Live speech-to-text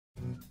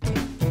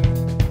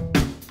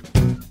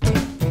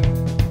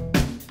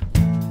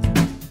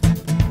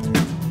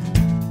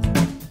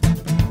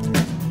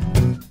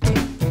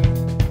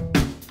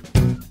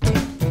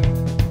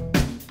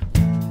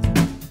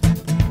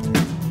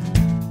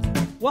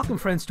Welcome,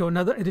 friends, to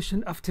another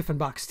edition of Tiffin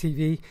Box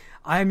TV.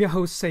 I am your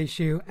host,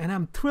 Seishu, and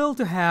I'm thrilled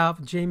to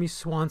have Jamie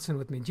Swanson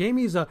with me.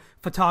 Jamie is a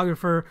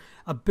photographer,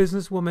 a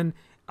businesswoman,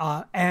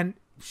 and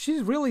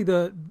she's really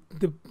the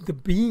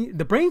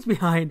brains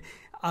behind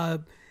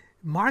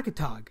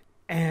Marketog.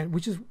 And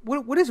which is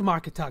what is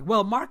Marketog?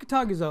 Well,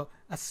 Marketog is a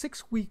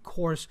 6-week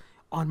course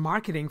on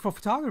marketing for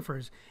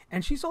photographers,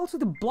 and she's also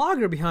the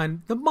blogger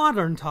behind the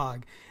Modern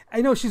Tog. I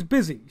know she's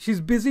busy.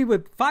 She's busy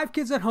with 5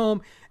 kids at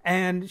home,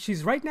 and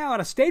she's right now at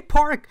a state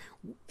park,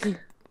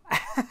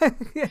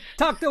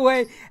 tucked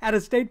away at a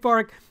state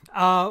park,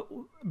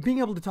 being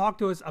able to talk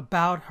to us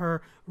about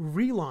her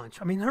relaunch.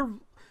 I mean,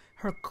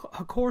 her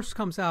course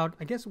comes out,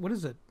 I guess, what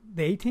is it?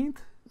 The 18th?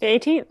 The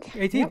 18th.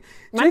 18th. Yep.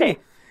 Monday.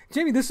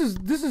 Jamie, this is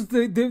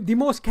the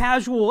most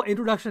casual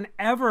introduction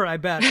ever, I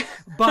bet.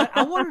 But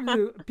I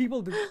wanted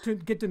people to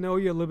get to know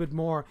you a little bit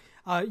more.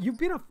 You've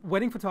been a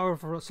wedding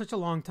photographer for such a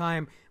long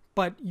time,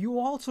 but you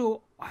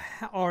also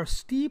are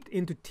steeped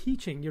into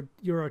teaching.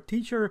 You're a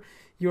teacher.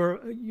 You're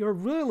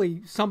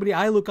really somebody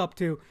I look up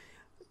to.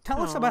 Tell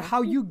us about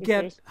how you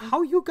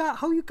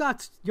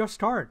got your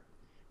start.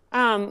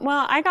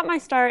 Well, I got my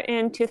start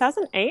in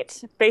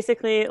 2008.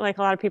 Basically, like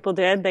a lot of people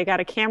did, they got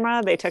a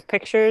camera, they took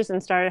pictures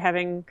and started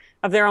having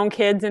of their own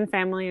kids and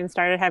family, and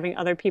started having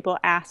other people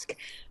ask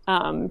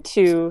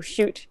to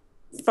shoot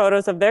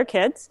photos of their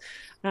kids.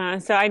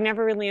 So I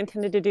never really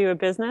intended to do a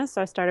business,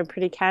 so I started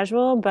pretty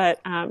casual,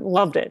 but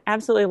loved it,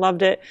 absolutely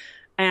loved it.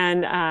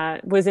 And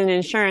was in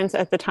insurance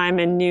at the time,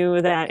 and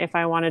knew that if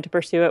I wanted to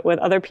pursue it with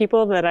other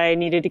people, that I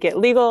needed to get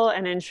legal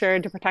and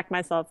insured to protect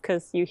myself,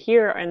 because you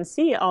hear and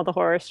see all the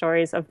horror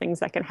stories of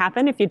things that can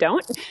happen if you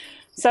don't.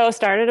 So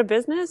started a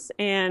business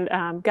and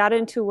got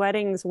into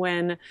weddings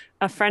when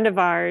a friend of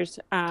ours,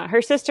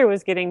 her sister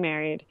was getting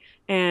married,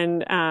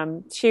 and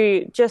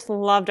she just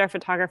loved our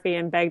photography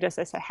and begged us.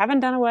 I said, haven't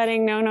done a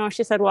wedding. No.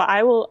 She said, well,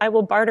 I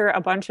will barter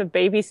a bunch of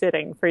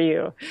babysitting for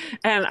you.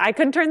 And I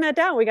couldn't turn that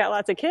down. We got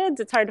lots of kids.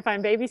 It's hard to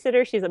find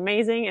babysitters. She's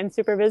amazing and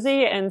super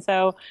busy. And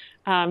so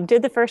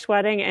did the first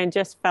wedding and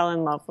just fell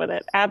in love with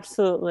it.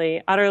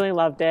 Absolutely, utterly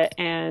loved it.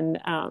 And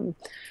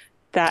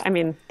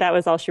that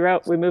was all she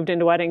wrote. We moved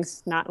into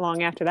weddings not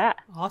long after that.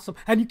 Awesome.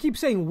 And you keep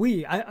saying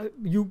we.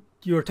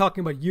 You're talking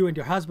about you and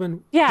your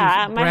husband.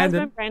 Yeah, my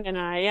husband, Brandon,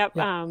 and I. Yep.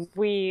 Yeah.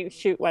 We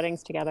shoot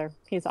weddings together.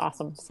 He's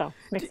awesome. So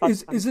makes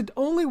lots of fun. Is it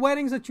only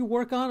weddings that you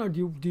work on, or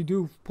do you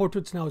do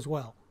portraits now as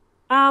well?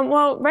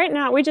 Well, right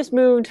now we just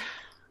moved,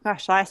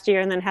 last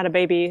year, and then had a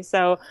baby.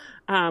 So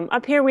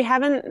up here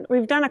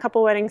we've done a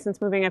couple weddings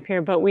since moving up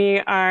here, but we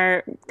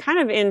are kind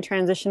of in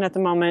transition at the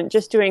moment,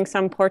 just doing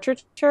some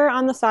portraiture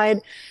on the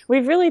side.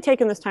 We've really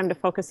taken this time to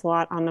focus a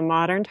lot on the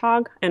Modern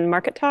Tog and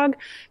Marketog,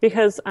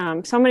 because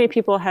so many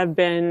people have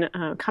been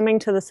coming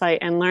to the site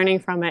and learning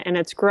from it, and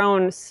it's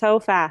grown so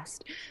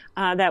fast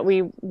that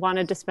we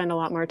wanted to spend a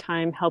lot more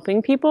time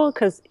helping people,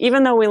 because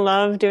even though we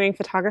love doing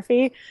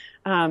photography,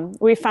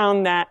 we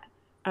found that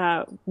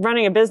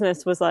running a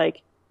business was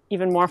like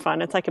even more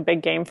fun. It's like a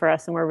big game for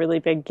us, and we're really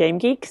big game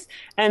geeks.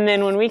 And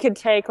then when we could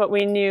take what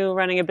we knew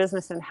running a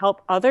business and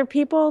help other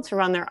people to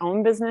run their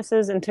own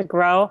businesses and to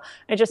grow,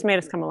 it just made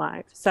us come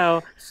alive.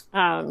 So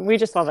we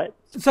just love it.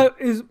 So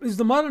is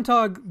the Modern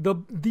Tog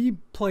the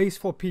place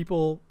for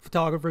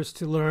photographers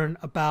to learn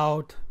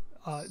about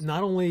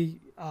not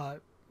only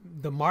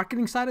the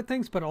marketing side of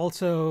things, but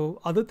also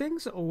other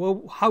things?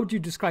 Or how would you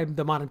describe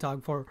the Modern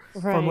Tog for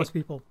most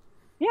people?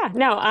 Yeah,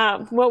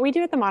 no, what we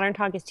do at the Modern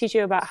Tog is teach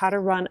you about how to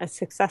run a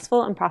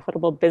successful and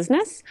profitable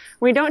business.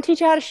 We don't teach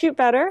you how to shoot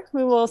better.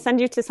 We will send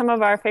you to some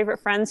of our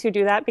favorite friends who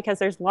do that, because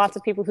there's lots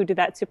of people who do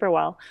that super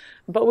well.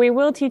 But we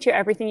will teach you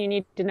everything you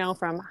need to know,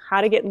 from how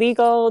to get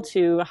legal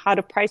to how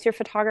to price your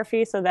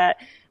photography so that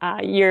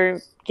you're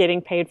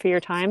getting paid for your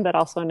time, but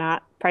also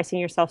not pricing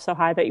yourself so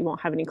high that you won't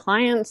have any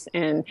clients,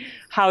 and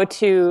how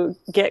to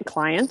get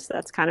clients.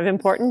 That's kind of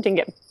important, and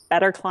get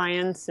better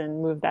clients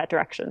and move that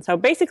direction. So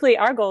basically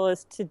our goal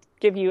is to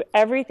give you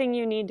everything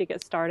you need to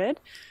get started,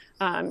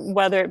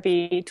 whether it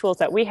be tools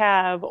that we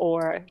have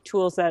or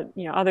tools that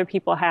other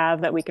people have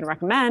that we can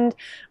recommend.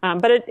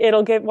 But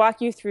it'll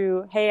walk you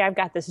through, hey, I've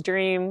got this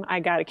dream,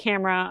 I got a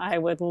camera, I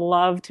would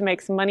love to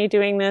make some money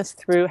doing this,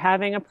 through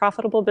having a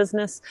profitable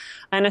business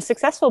and a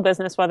successful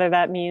business, whether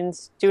that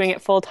means doing it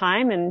full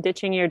time and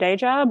ditching your day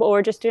job,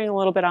 or just doing a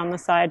little bit on the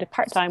side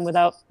part time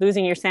without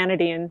losing your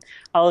sanity and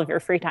all of your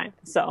free time.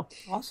 So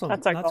awesome.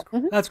 That's our goal.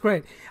 That's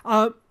great.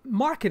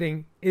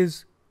 Marketing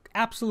is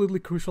absolutely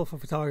crucial for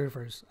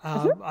photographers.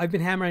 I've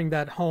been hammering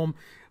that home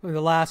in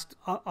the last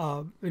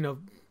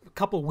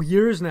couple of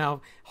years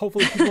now.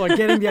 Hopefully people are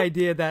getting the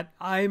idea that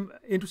I'm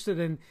interested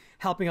in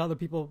helping other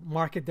people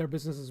market their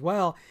business as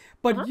well.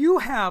 But you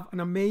have an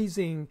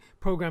amazing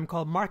program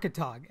called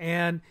Marketog,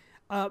 and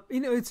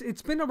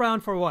it's been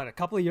around for what, a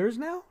couple of years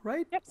now,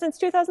 right? Yep, since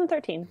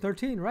 2013.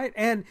 13, right?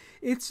 And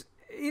it's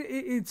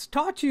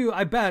taught you,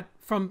 I bet,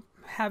 from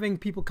having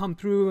people come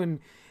through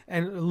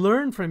and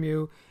learn from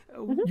you,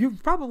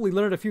 you've probably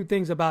learned a few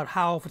things about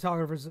how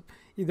photographers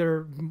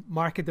either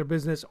market their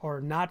business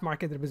or not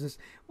market their business.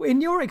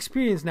 In your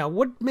experience now,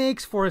 what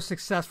makes for a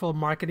successful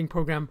marketing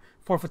program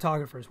for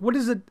photographers? What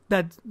is it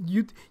that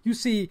you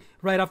see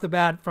right off the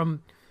bat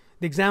from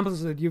the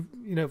examples that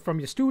from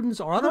your students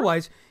or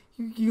otherwise?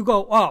 You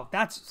go, oh,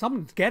 that's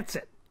someone gets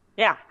it.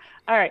 Yeah.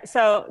 All right.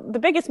 So the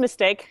biggest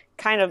mistake,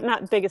 kind of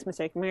not biggest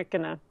mistake, I'm not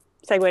going to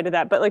segue to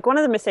that, but like one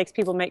of the mistakes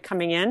people make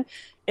coming in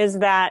is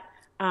that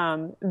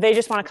they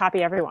just want to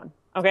copy everyone.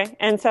 Okay.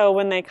 And so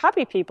when they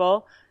copy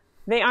people,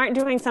 they aren't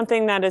doing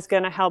something that is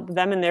going to help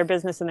them in their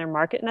business and their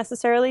market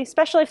necessarily,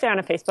 especially if they're on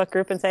a Facebook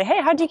group and say,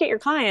 hey, how'd you get your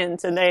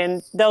clients? And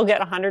they'll get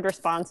 100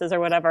 responses or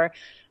whatever.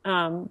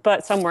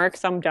 But some work,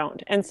 some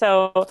don't. And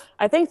so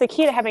I think the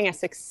key to having a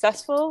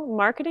successful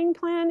marketing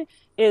plan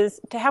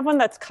is to have one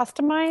that's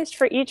customized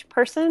for each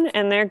person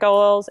and their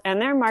goals and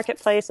their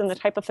marketplace and the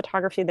type of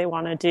photography they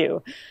want to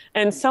do.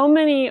 And so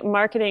many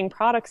marketing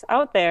products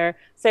out there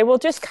say, well,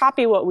 just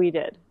copy what we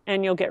did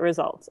and you'll get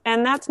results.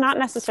 And that's not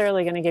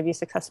necessarily going to give you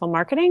successful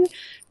marketing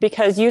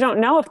because you don't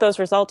know if those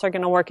results are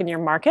going to work in your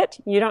market.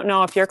 You don't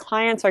know if your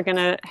clients are going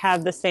to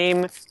have the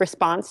same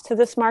response to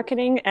this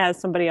marketing as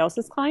somebody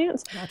else's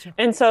clients. Gotcha.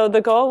 And so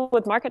the goal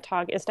with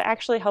Marketog is to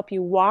actually help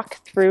you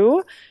walk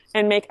through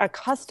and make a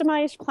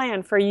customized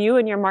plan for you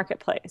and your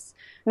marketplace.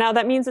 Now,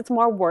 that means it's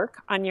more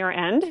work on your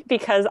end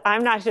because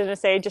I'm not going to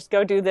say, just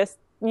go do this,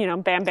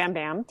 bam, bam,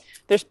 bam.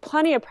 There's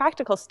plenty of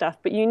practical stuff,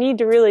 but you need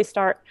to really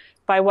start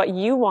by what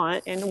you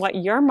want and what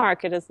your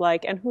market is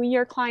like and who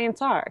your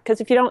clients are.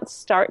 Because if you don't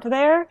start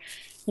there,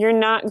 you're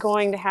not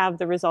going to have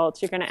the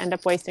results. You're going to end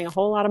up wasting a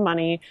whole lot of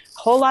money, a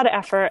whole lot of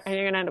effort, and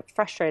you're going to end up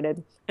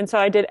frustrated. And so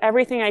I did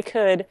everything I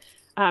could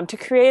to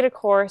create a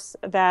course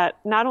that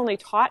not only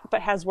taught,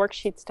 but has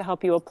worksheets to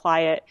help you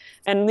apply it.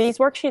 And these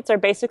worksheets are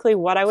basically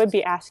what I would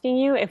be asking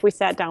you if we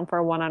sat down for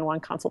a one-on-one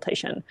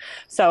consultation.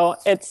 So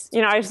it's,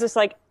 I was just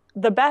like,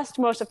 the best,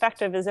 most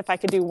effective is if I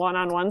could do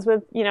one-on-ones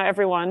with,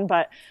 everyone,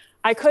 but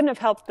I couldn't have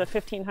helped the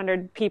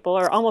 1,500 people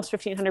or almost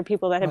 1,500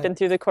 people that have been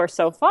through the course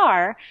so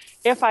far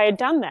if I had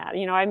done that.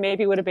 I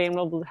maybe would have been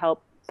able to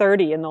help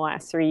 30 in the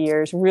last 3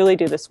 years really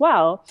do this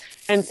well.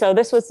 And so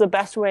this was the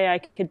best way I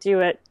could do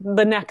it,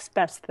 the next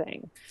best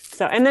thing.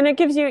 So, and then it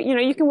gives you,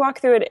 you can walk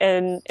through it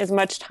in as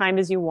much time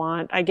as you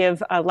want. I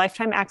give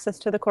lifetime access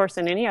to the course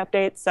and any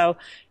updates. So,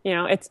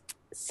 it's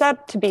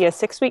set to be a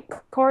 6-week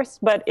course,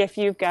 but if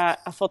you've got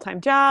a full-time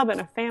job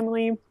and a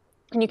family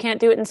and you can't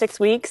do it in 6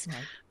 weeks,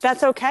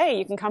 that's okay.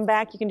 You can come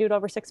back. You can do it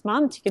over 6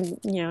 months. You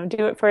can,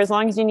 do it for as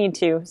long as you need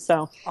to.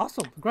 So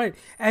awesome, great.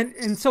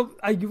 And so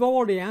you've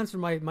already answered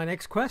my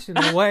next question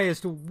in a way as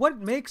to what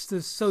makes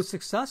this so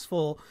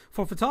successful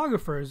for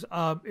photographers.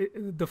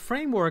 The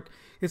framework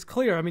is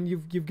clear. I mean,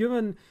 you've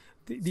given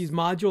these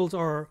modules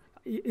are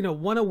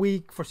one a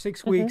week for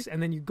 6 weeks,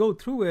 and then you go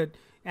through it,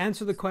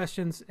 answer the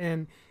questions,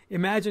 and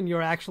imagine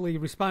you're actually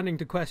responding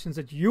to questions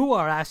that you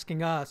are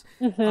asking us.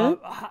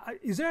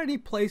 Is there any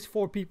place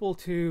for people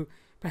to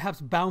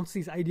perhaps bounce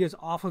these ideas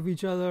off of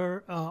each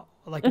other,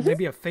 like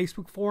maybe a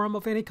Facebook forum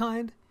of any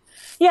kind?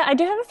 Yeah, I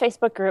do have a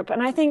Facebook group,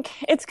 and I think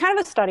it's kind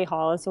of a study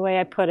hall is the way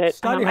I put it.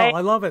 Study hall,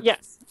 I love it.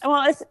 Yes.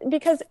 Well, it's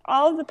because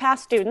all of the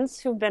past students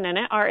who've been in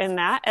it are in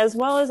that, as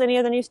well as any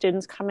of the new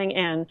students coming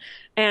in.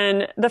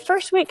 And the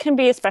first week can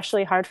be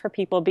especially hard for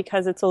people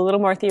because it's a little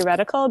more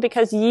theoretical,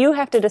 because you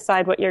have to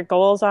decide what your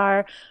goals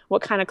are,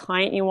 what kind of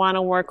client you want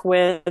to work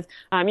with.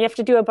 You have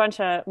to do a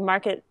bunch of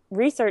market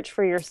research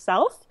for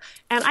yourself,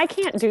 and I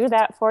can't do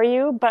that for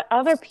you, but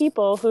other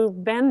people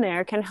who've been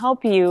there can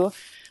help you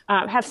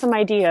have some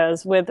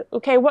ideas with,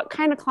 okay, what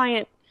kind of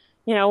client,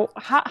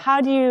 how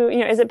do you,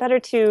 is it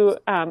better to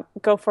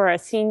go for a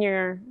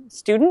senior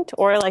student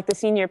or like the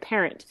senior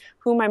parent?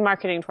 Who am I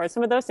marketing towards?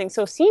 Some of those things.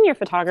 So senior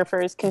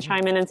photographers can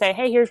chime in and say,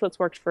 hey, here's what's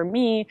worked for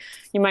me.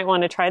 You might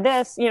want to try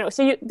this.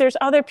 So there's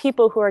other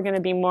people who are going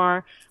to be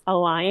more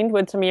aligned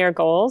with some of your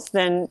goals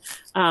than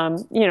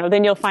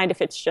you'll find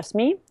if it's just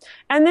me.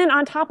 And then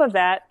on top of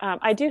that,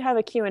 I do have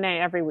a Q&A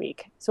every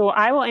week. So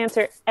I will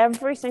answer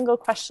every single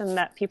question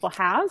that people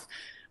have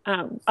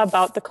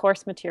about the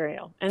course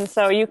material. And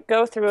so you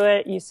go through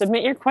it, you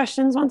submit your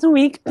questions once a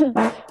week.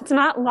 It's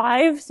not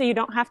live, so you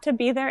don't have to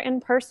be there in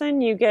person.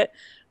 You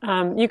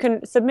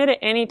can submit it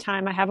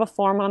anytime. I have a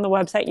form on the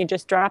website. You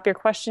just drop your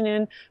question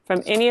in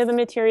from any of the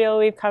material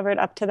we've covered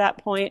up to that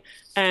point.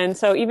 And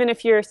so even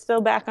if you're still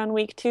back on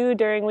week 2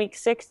 during week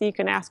 6, you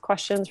can ask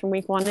questions from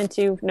week 1 and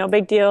 2, no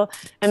big deal.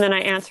 And then I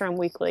answer them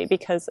weekly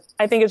because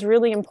I think it's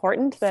really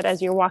important that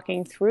as you're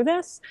walking through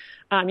this,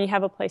 you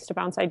have a place to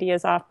bounce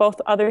ideas off, both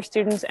other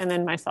students and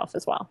then myself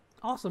as well.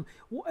 Awesome.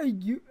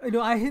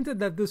 I hinted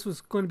that this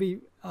was going to be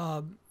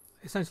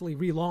essentially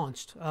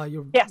relaunched.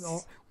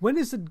 Yes. When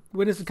is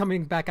it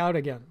coming back out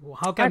again?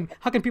 How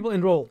can people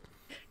enroll?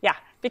 Yeah,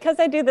 because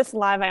I do this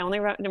live, I only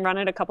run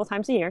it a couple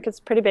times a year because it's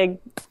a pretty big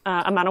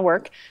amount of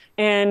work.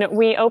 And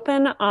we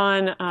open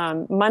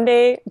on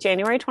Monday,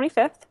 January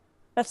 25th.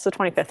 That's the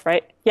 25th,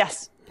 right?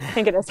 Yes, I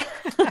think it is.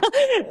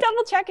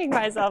 Double checking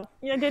myself.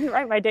 I didn't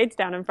write my dates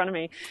down in front of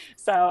me.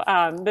 So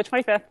the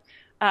 25th.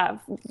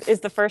 is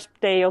the first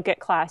day you'll get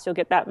class. You'll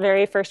get that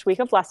very first week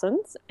of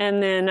lessons.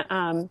 And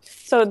then,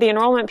 so the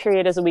enrollment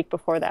period is a week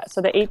before that.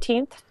 So the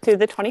 18th to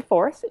the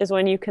 24th is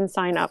when you can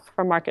sign up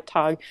for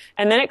Marketog.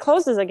 And then it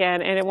closes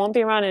again, and it won't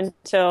be run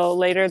until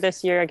later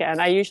this year again.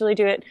 I usually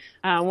do it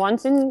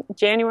once in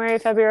January,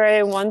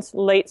 February, once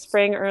late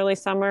spring, early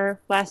summer.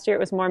 Last year it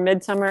was more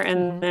midsummer,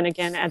 and then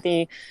again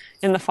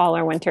in the fall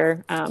or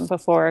winter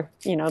before,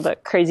 the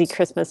crazy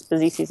Christmas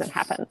busy season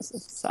happens.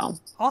 So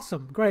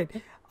awesome. Great.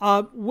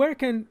 Where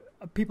can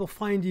people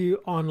find you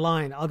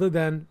online other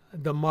than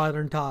the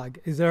Modern Tog?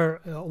 Is there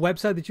a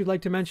website that you'd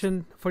like to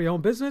mention for your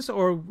own business,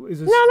 or is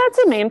this? No,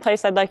 that's the main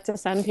place I'd like to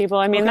send people.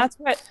 I mean, that's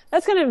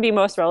going to be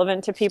most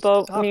relevant to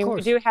people. I mean,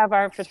 we do have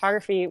our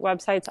photography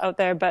websites out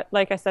there, but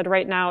like I said,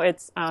 right now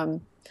it's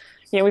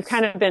we've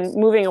kind of been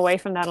moving away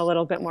from that a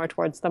little bit more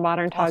towards the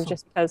Modern Tog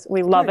just because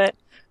we love it.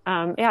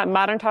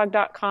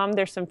 Moderntog.com.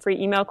 There's some free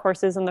email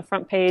courses on the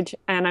front page,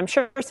 and I'm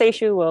sure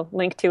Seishu will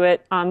link to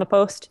it on the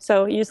post.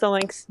 So use the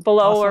links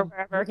below or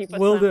wherever he puts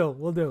them.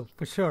 We'll do,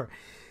 for sure.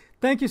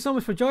 Thank you so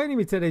much for joining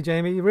me today,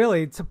 Jamie.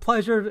 Really, it's a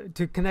pleasure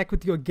to connect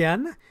with you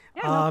again.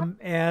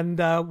 And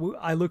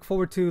I look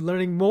forward to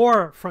learning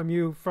more from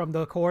you from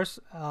the course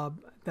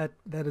that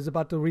is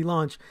about to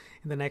relaunch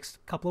in the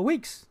next couple of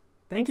weeks.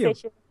 Thank you.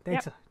 Seishu.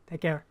 Thanks. Take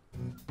care.